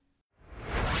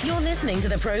You're listening to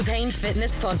the Propane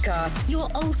Fitness Podcast, your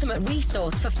ultimate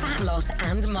resource for fat loss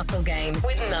and muscle gain,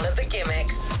 with none of the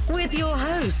gimmicks. With your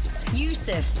hosts,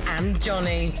 Yusuf and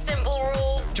Johnny. Simple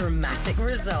rules, dramatic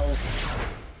results.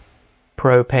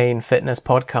 Propane Fitness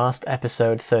Podcast,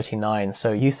 episode 39.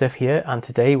 So Yusuf here, and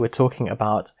today we're talking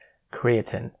about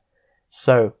creatine.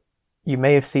 So you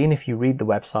may have seen, if you read the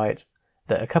website,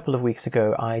 that a couple of weeks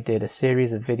ago I did a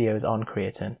series of videos on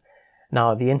creatine.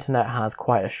 Now, the internet has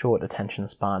quite a short attention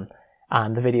span,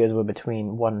 and the videos were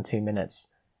between 1 and 2 minutes.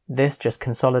 This just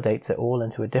consolidates it all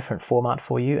into a different format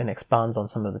for you and expands on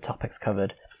some of the topics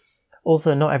covered.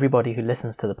 Also, not everybody who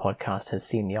listens to the podcast has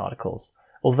seen the articles.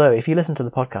 Although, if you listen to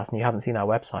the podcast and you haven't seen our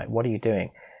website, what are you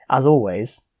doing? As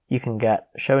always, you can get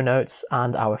show notes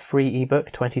and our free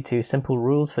ebook, 22 Simple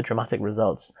Rules for Dramatic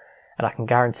Results, and I can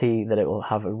guarantee that it will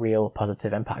have a real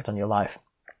positive impact on your life.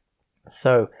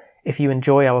 So, if you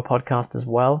enjoy our podcast as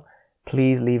well,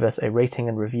 please leave us a rating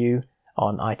and review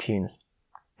on iTunes.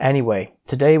 Anyway,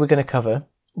 today we're going to cover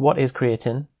what is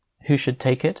creatine, who should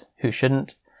take it, who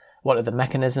shouldn't, what are the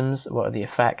mechanisms, what are the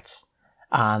effects,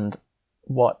 and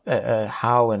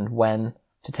how and when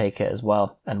to take it as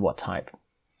well, and what type.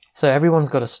 So everyone's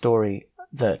got a story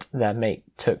that their mate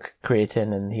took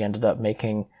creatine and he ended up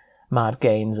making mad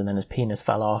gains, and then his penis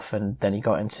fell off, and then he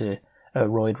got into a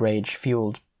roid rage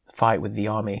fueled fight with the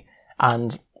army.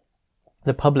 And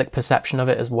the public perception of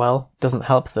it as well doesn't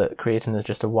help that creatine is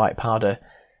just a white powder,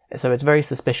 so it's very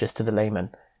suspicious to the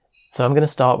layman. So I'm going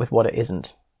to start with what it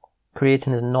isn't.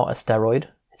 Creatine is not a steroid.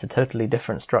 It's a totally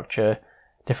different structure,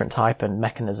 different type and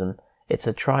mechanism. It's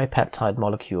a tripeptide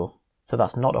molecule, so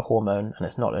that's not a hormone, and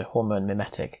it's not a hormone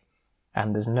mimetic,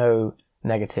 and there's no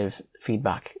negative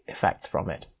feedback effects from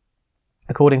it.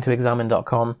 According to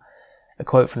Examine.com, a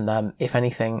quote from them, "If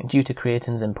anything, due to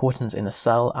creatine's importance in a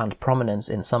cell and prominence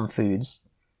in some foods,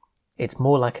 it's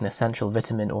more like an essential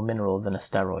vitamin or mineral than a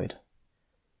steroid."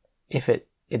 It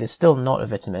is still not a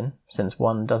vitamin, since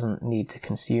one doesn't need to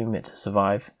consume it to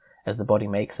survive, as the body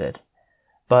makes it,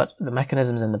 but the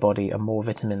mechanisms in the body are more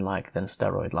vitamin-like than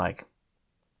steroid-like.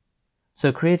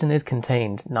 So creatine is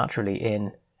contained naturally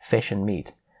in fish and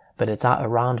meat, but it's at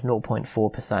around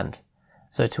 0.4%.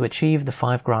 So to achieve the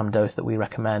 5-gram dose that we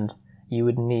recommend, you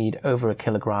would need over a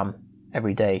kilogram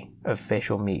every day of fish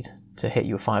or meat to hit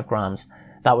your 5 grams.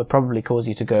 That would probably cause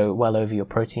you to go well over your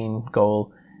protein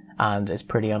goal, and it's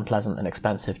pretty unpleasant and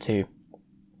expensive too.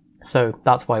 So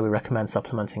that's why we recommend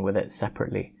supplementing with it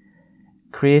separately.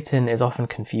 Creatine is often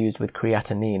confused with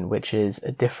creatinine, which is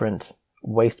a different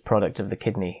waste product of the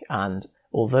kidney, and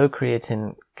although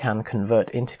creatine can convert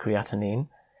into creatinine,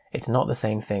 it's not the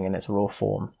same thing in its raw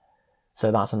form.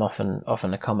 So that's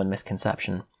often a common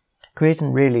misconception.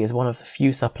 Creatine really is one of the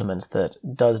few supplements that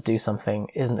does do something,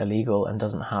 isn't illegal, and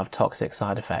doesn't have toxic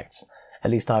side effects. At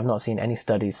least I've not seen any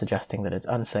studies suggesting that it's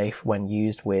unsafe when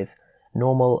used with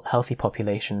normal, healthy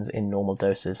populations in normal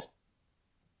doses.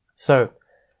 So,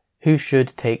 who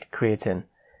should take creatine?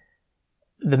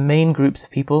 The main groups of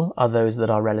people are those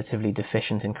that are relatively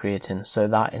deficient in creatine, so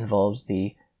that involves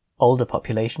the older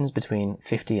populations between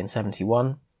 50 and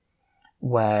 71,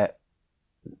 where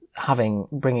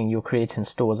bringing your creatine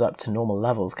stores up to normal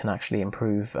levels can actually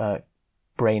improve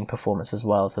brain performance as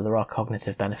well, so there are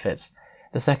cognitive benefits.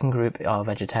 The second group are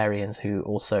vegetarians who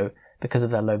also, because of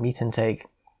their low meat intake,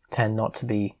 tend to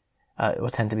be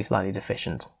slightly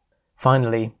deficient.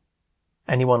 Finally,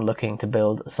 anyone looking to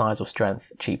build size or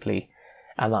strength cheaply,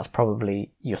 and that's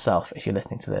probably yourself if you're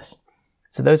listening to this.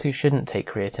 So those who shouldn't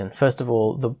take creatine, first of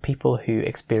all, the people who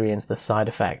experience the side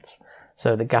effects,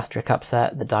 so the gastric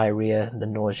upset, the diarrhea, the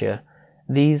nausea,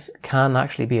 these can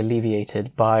actually be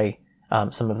alleviated by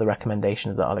some of the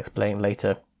recommendations that I'll explain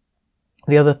later.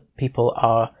 The other people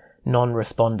are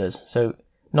non-responders. So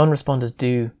non-responders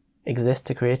do exist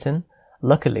to creatine.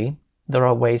 Luckily, there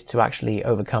are ways to actually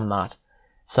overcome that,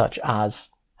 such as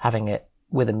having it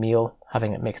with a meal,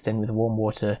 having it mixed in with warm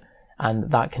water,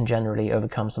 and that can generally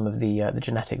overcome some of the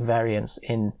genetic variants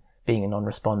in being a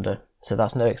non-responder. So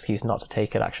that's no excuse not to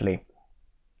take it, actually.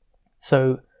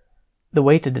 So the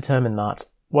way to determine that,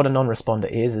 what a non-responder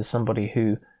is somebody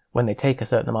who, when they take a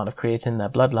certain amount of creatine, their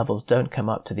blood levels don't come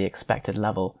up to the expected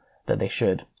level that they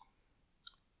should.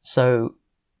 So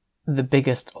the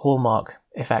biggest hallmark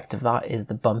effect of that is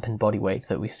the bump in body weight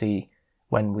that we see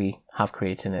when we have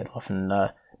creatine. It'll often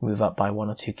move up by 1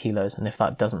 or 2 kilos, and if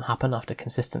that doesn't happen after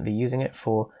consistently using it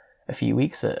for a few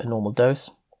weeks at a normal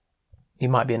dose, you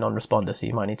might be a non-responder, so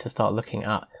you might need to start looking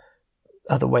at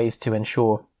other ways to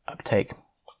ensure uptake.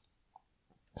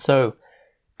 So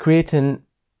creatine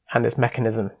and its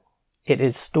mechanism, it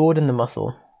is stored in the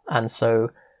muscle, and so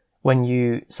when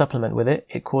you supplement with it,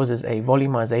 it causes a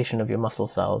volumization of your muscle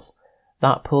cells.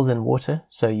 That pulls in water,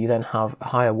 so you then have a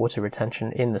higher water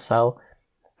retention in the cell,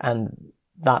 and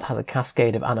that has a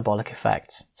cascade of anabolic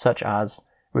effects, such as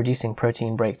reducing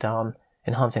protein breakdown,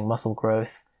 enhancing muscle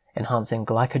growth, enhancing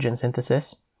glycogen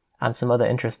synthesis, and some other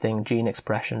interesting gene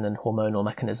expression and hormonal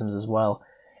mechanisms as well,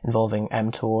 involving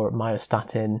mTOR,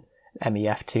 myostatin,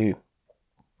 MEF2.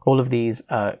 All of these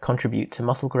contribute to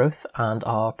muscle growth and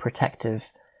are protective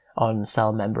on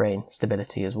cell membrane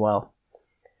stability as well.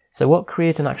 So what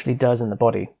creatine actually does in the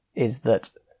body is that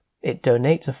it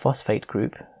donates a phosphate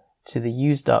group to the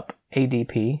used up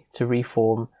ADP to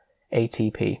reform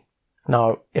ATP.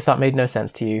 Now, if that made no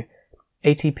sense to you,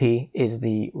 ATP is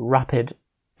the rapid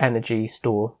energy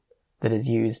store that is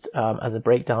used as a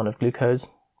breakdown of glucose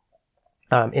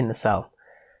in the cell.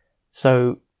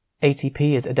 So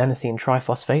ATP is adenosine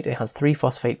triphosphate. It has 3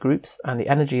 phosphate groups, and the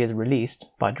energy is released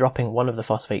by dropping one of the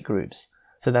phosphate groups.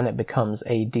 So then it becomes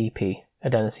ADP,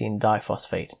 adenosine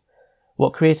diphosphate.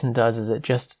 What creatine does is it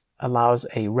just allows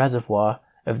a reservoir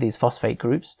of these phosphate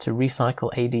groups to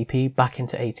recycle ADP back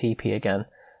into ATP again,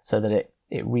 so that it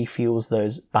refuels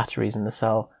those batteries in the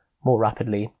cell more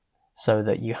rapidly, so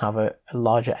that you have a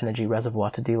larger energy reservoir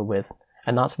to deal with.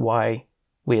 And that's why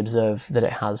we observe that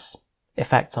it has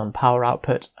effects on power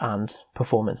output and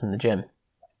performance in the gym.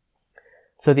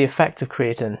 So the effect of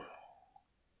creatine,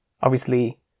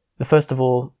 obviously, first of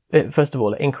all,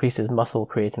 it increases muscle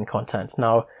creatine content.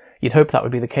 Now, you'd hope that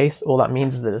would be the case. All that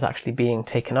means is that it's actually being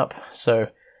taken up. So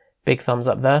big thumbs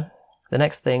up there. The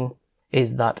next thing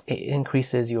is that it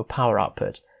increases your power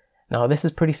output. Now, this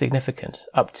is pretty significant,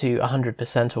 up to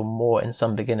 100% or more in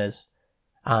some beginners.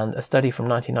 And a study from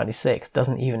 1996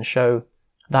 doesn't even show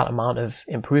that amount of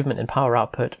improvement in power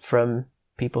output from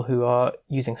people who are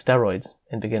using steroids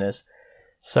in beginners.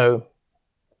 So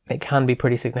it can be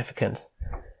pretty significant.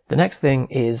 The next thing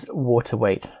is water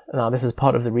weight. Now, this is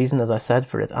part of the reason, as I said,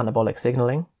 for its anabolic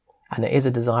signaling, and it is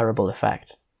a desirable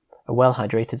effect. A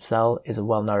well-hydrated cell is a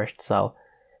well-nourished cell.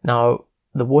 Now,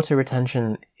 the water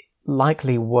retention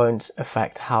likely won't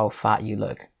affect how fat you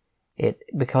look.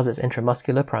 Because it's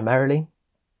intramuscular primarily,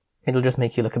 it'll just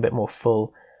make you look a bit more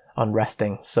full on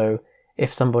resting. So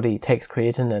if somebody takes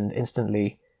creatine and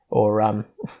instantly or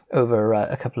over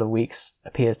a couple of weeks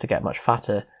appears to get much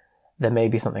fatter, there may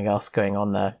be something else going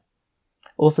on there.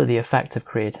 Also, the effects of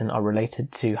creatine are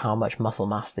related to how much muscle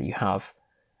mass that you have.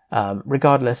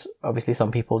 Regardless, obviously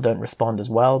some people don't respond as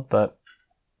well, but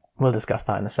we'll discuss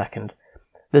that in a second.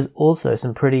 There's also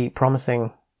some pretty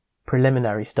promising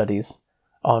preliminary studies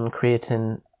on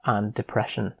creatine and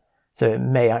depression. So it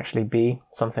may actually be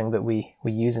something that we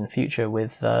use in future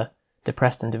with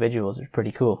depressed individuals, which is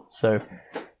pretty cool. So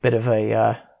bit of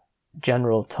a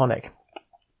general tonic.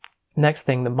 Next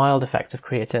thing, the mild effects of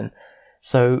creatine.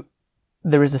 So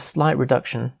there is a slight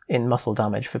reduction in muscle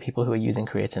damage for people who are using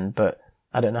creatine, but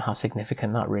I don't know how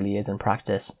significant that really is in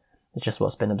practice. It's just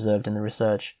what's been observed in the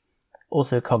research.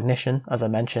 Also cognition, as I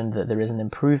mentioned, that there is an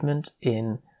improvement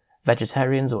in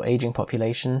vegetarians or aging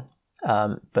population,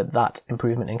 but that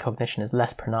improvement in cognition is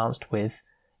less pronounced with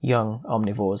young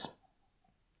omnivores.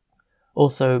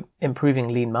 Also improving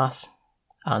lean mass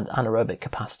and anaerobic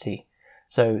capacity.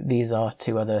 So these are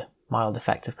 2 other mild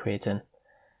effects of creatine.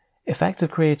 Effects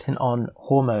of creatine on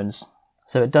hormones.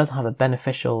 So it does have a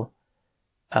beneficial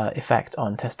effect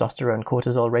on testosterone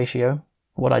cortisol ratio.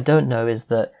 What I don't know is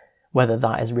that whether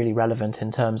that is really relevant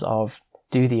in terms of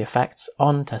do the effects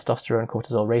on testosterone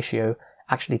cortisol ratio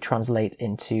actually translate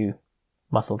into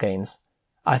muscle gains.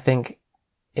 I think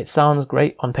it sounds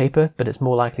great on paper, but it's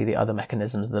more likely the other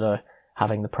mechanisms that are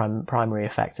having the primary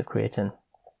effects of creatine.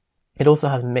 It also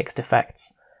has mixed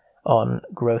effects on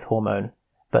growth hormone,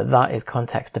 but that is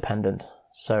context dependent,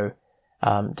 so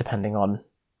depending on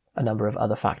a number of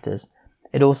other factors.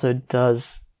 It also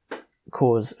does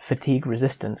cause fatigue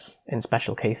resistance in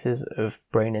special cases of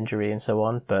brain injury and so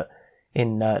on, but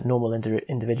in normal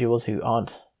individuals who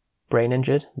aren't brain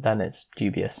injured, then it's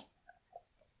dubious.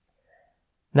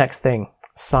 Next thing,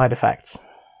 side effects.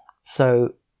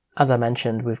 So, as I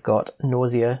mentioned, we've got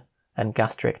nausea and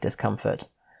gastric discomfort.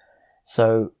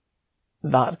 So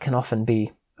that can often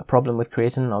be a problem with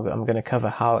creatine. I'm going to cover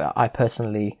how I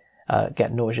personally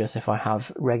get nauseous if I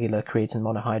have regular creatine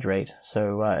monohydrate.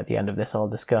 So at the end of this, I'll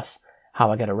discuss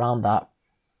how I get around that.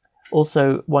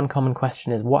 Also, one common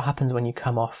question is, what happens when you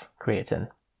come off creatine?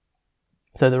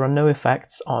 So there are no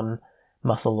effects on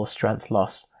muscle or strength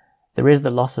loss. There is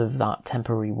the loss of that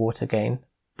temporary water gain,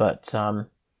 but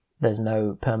there's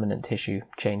no permanent tissue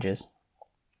changes.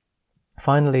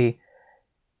 Finally,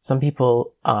 some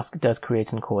people ask, does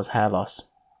creatine cause hair loss?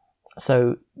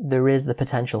 So there is the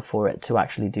potential for it to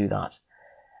actually do that.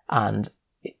 And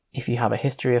if you have a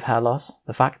history of hair loss,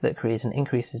 the fact that creatine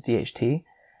increases DHT,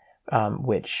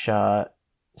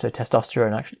 so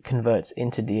testosterone actually converts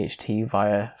into DHT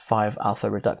via 5-alpha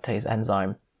reductase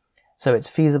enzyme. So it's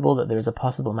feasible that there is a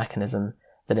possible mechanism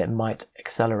that it might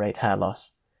accelerate hair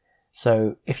loss.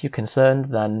 So if you're concerned,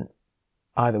 then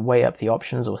either weigh up the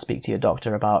options or speak to your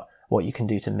doctor about what you can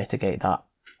do to mitigate that.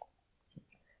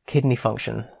 Kidney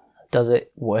function, does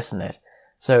it worsen it?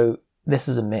 So this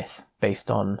is a myth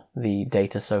based on the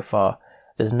data so far.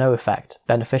 There's no effect,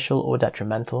 beneficial or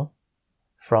detrimental,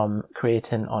 from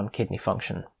creatine on kidney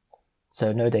function.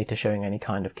 So no data showing any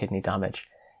kind of kidney damage.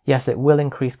 Yes, it will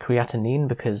increase creatinine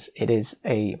because it is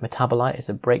a metabolite, it's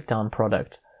a breakdown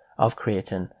product of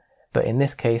creatine. But in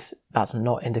this case, that's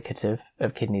not indicative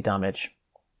of kidney damage.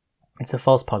 It's a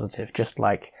false positive, just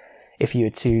like if you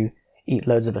were to eat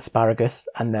loads of asparagus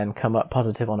and then come up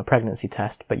positive on a pregnancy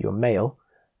test, but you're male,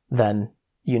 then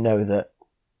you know that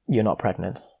you're not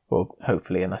pregnant. Well,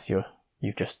 hopefully, unless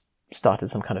you've just started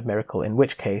some kind of miracle, in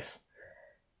which case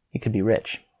you could be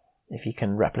rich if you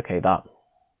can replicate that.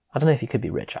 I don't know if you could be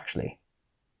rich, actually.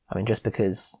 I mean, just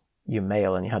because you're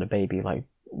male and you had a baby, like,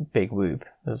 big whoop.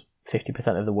 There's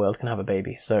 50% of the world can have a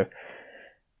baby, so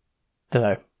don't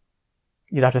know.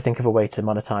 You'd have to think of a way to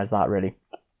monetize that, really.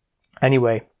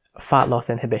 Anyway, fat loss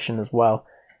inhibition as well.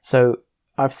 So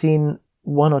I've seen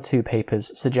 1 or 2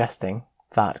 papers suggesting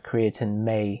that creatine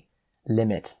may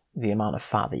limit the amount of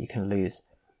fat that you can lose.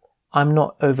 I'm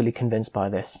not overly convinced by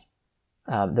this.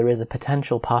 There is a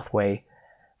potential pathway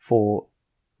for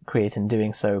creatine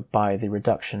doing so by the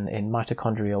reduction in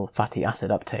mitochondrial fatty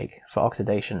acid uptake for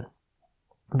oxidation.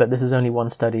 But this is only one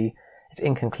study, it's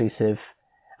inconclusive,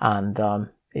 and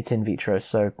it's in vitro,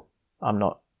 so I'm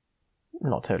not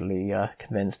totally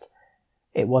convinced.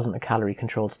 It wasn't a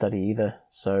calorie-controlled study either,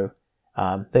 so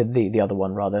the other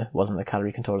one, rather, wasn't a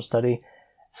calorie-controlled study,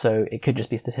 so it could just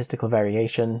be statistical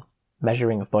variation,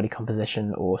 measuring of body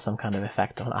composition, or some kind of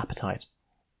effect on appetite.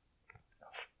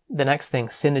 The next thing,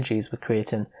 synergies with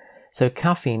creatine. So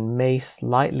caffeine may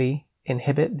slightly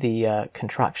inhibit the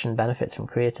contraction benefits from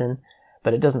creatine,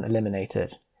 but it doesn't eliminate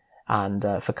it. And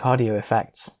for cardio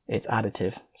effects, it's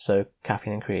additive. So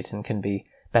caffeine and creatine can be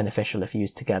beneficial if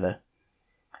used together.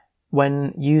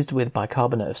 When used with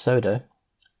bicarbonate of soda,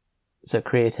 so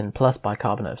creatine plus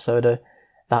bicarbonate of soda,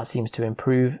 that seems to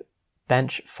improve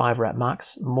bench 5 rep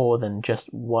max more than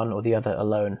just one or the other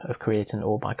alone of creatine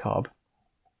or bicarb.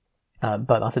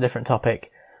 But that's a different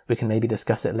topic. We can maybe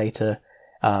discuss it later.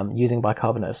 Using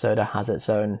bicarbonate of soda has its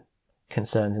own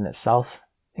concerns in itself,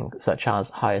 such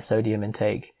as higher sodium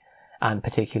intake, and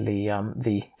particularly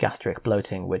the gastric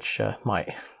bloating, which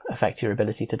might affect your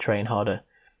ability to train harder.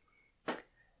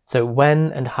 So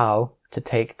when and how to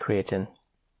take creatine?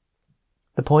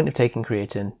 The point of taking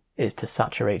creatine is to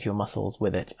saturate your muscles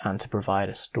with it and to provide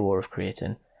a store of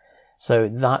creatine. So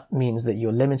that means that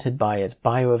you're limited by its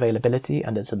bioavailability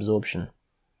and its absorption.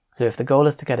 So if the goal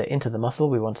is to get it into the muscle,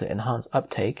 we want to enhance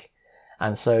uptake.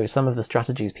 And so some of the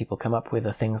strategies people come up with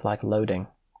are things like loading,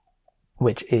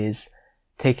 which is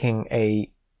taking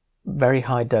a very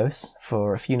high dose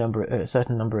for a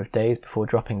certain number of days before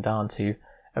dropping down to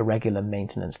a regular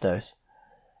maintenance dose.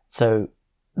 So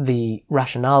the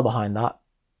rationale behind that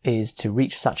is to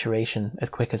reach saturation as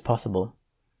quick as possible.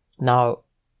 Now,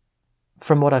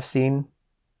 from what I've seen,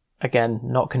 again,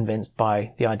 not convinced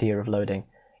by the idea of loading.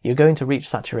 You're going to reach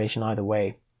saturation either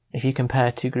way. If you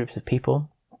compare 2 groups of people,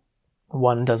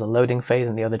 one does a loading phase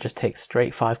and the other just takes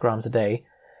straight 5 grams a day,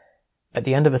 at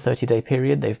the end of a 30-day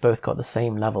period, they've both got the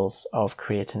same levels of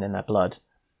creatine in their blood.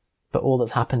 But all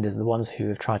that's happened is the ones who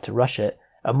have tried to rush it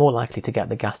are more likely to get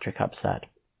the gastric upset.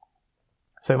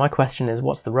 So my question is,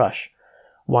 what's the rush?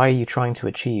 Why are you trying to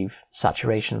achieve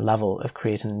saturation level of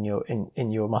creatine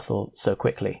in your muscle so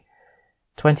quickly?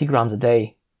 20 grams a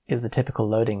day is the typical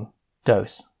loading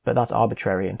dose, but that's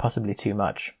arbitrary and possibly too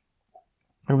much.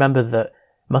 Remember that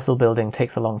muscle building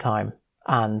takes a long time,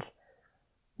 and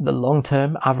the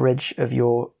long-term average of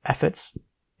your efforts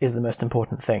is the most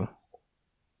important thing.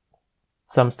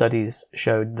 Some studies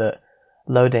showed that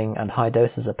loading and high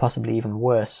doses are possibly even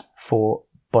worse for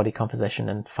body composition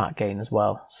and fat gain as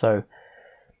well. So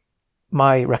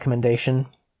my recommendation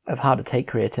of how to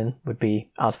take creatine would be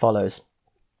as follows.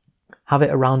 Have it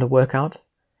around a workout.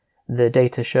 The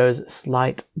data shows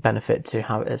slight benefit to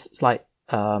have a slight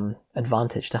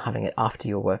advantage to having it after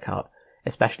your workout,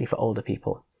 especially for older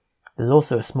people. There's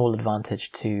also a small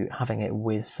advantage to having it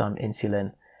with some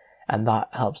insulin, and that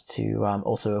helps to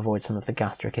also avoid some of the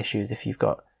gastric issues if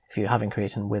you're having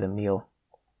creatine with a meal.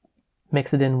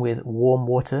 Mix it in with warm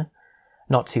water.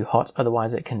 not too hot,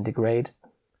 otherwise it can degrade.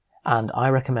 And I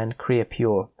recommend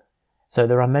CreaPure. So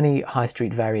there are many high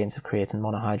street variants of creatine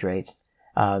monohydrate,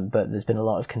 but there's been a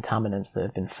lot of contaminants that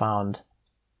have been found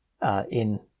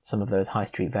in some of those high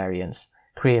street variants.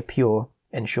 CreaPure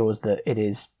ensures that it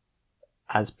is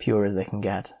as pure as they can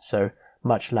get, so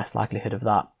much less likelihood of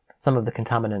that. Some of the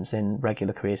contaminants in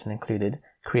regular creatine included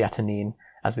creatinine,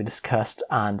 as we discussed,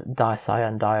 and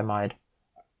dicyandiamide,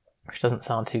 which doesn't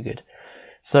sound too good.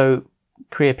 So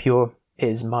CreaPure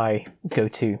is my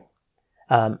go-to.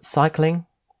 Cycling,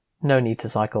 no need to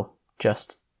cycle,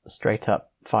 just straight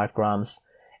up 5 grams.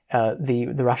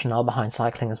 The rationale behind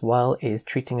cycling as well is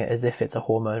treating it as if it's a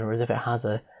hormone or as if it has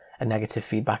a negative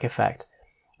feedback effect.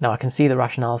 Now I can see the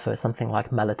rationale for something like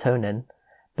melatonin,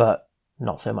 but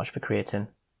not so much for creatine.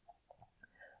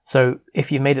 So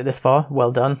if you've made it this far,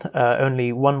 well done.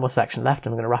 Only one more section left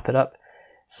and I'm going to wrap it up.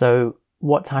 So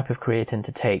what type of creatine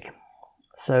to take?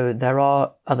 So there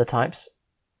are other types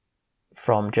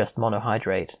from just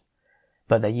monohydrate,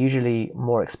 but they're usually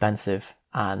more expensive,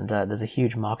 and there's a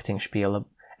huge marketing spiel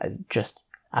just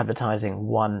advertising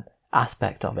one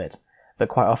aspect of it. But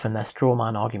quite often they're straw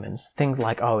man arguments. Things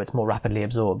like, oh, it's more rapidly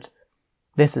absorbed.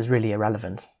 This is really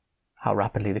irrelevant, how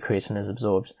rapidly the creatine is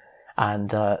absorbed.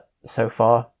 And so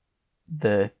far,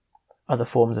 the other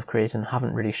forms of creatine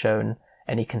haven't really shown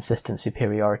any consistent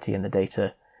superiority in the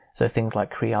data. So things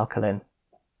like Crealkaline.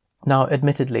 Now,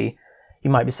 admittedly,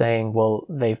 you might be saying, well,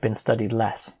 they've been studied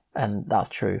less, and that's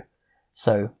true.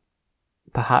 So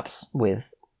perhaps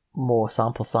with more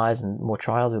sample size and more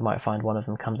trials, we might find one of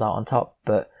them comes out on top,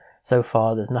 but so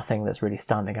far there's nothing that's really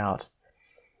standing out.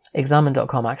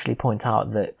 Examine.com actually point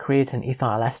out that creatine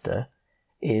ethyl ester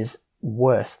is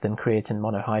worse than creatine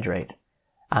monohydrate,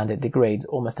 and it degrades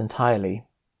almost entirely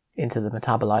into the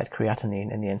metabolite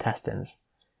creatinine in the intestines.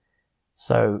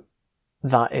 So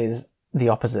that is the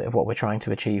opposite of what we're trying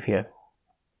to achieve here.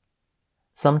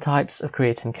 Some types of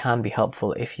creatine can be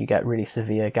helpful if you get really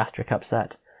severe gastric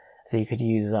upset. So you could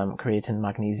use creatine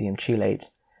magnesium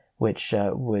chelate, which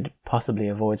would possibly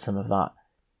avoid some of that.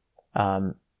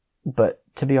 But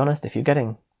to be honest, if you're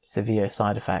getting severe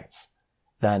side effects,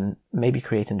 then maybe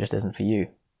creatine just isn't for you.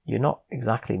 You're not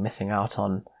exactly missing out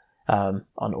on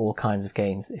all kinds of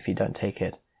gains if you don't take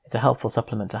it. It's a helpful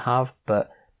supplement to have,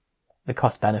 but the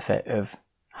cost benefit of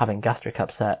having gastric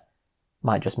upset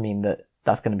might just mean that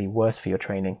that's going to be worse for your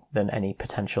training than any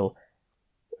potential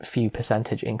few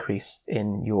percentage increase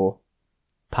in your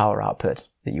power output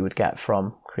that you would get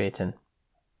from creatine.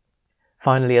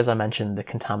 Finally, as I mentioned, the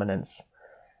contaminants.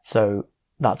 So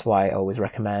that's why I always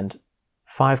recommend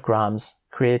 5 grams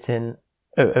creatine,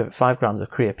 5 grams of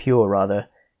CreaPure rather,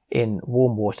 in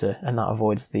warm water, and that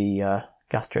avoids the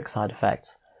gastric side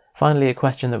effects. Finally, a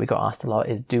question that we got asked a lot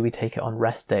is, do we take it on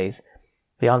rest days?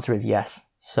 The answer is yes.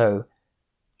 So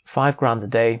 5 grams a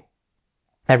day,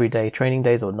 every day, training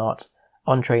days or not.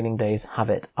 On training days, have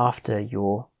it after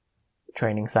your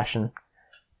training session.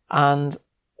 And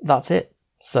that's it.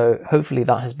 So hopefully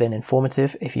that has been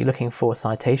informative. If you're looking for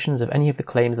citations of any of the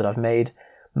claims that I've made,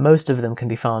 most of them can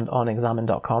be found on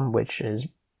examine.com, which is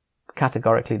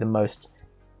categorically the most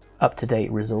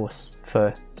up-to-date resource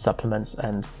for supplements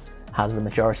and has the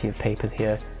majority of papers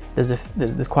here.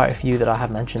 There's quite a few that I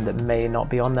have mentioned that may not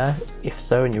be on there. If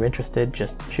so, and you're interested,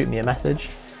 just shoot me a message,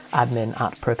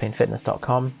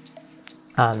 admin@propanefitness.com,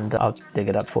 and I'll dig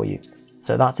it up for you.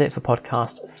 So that's it for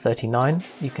podcast 39.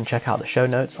 You can check out the show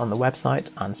notes on the website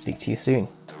and speak to you soon.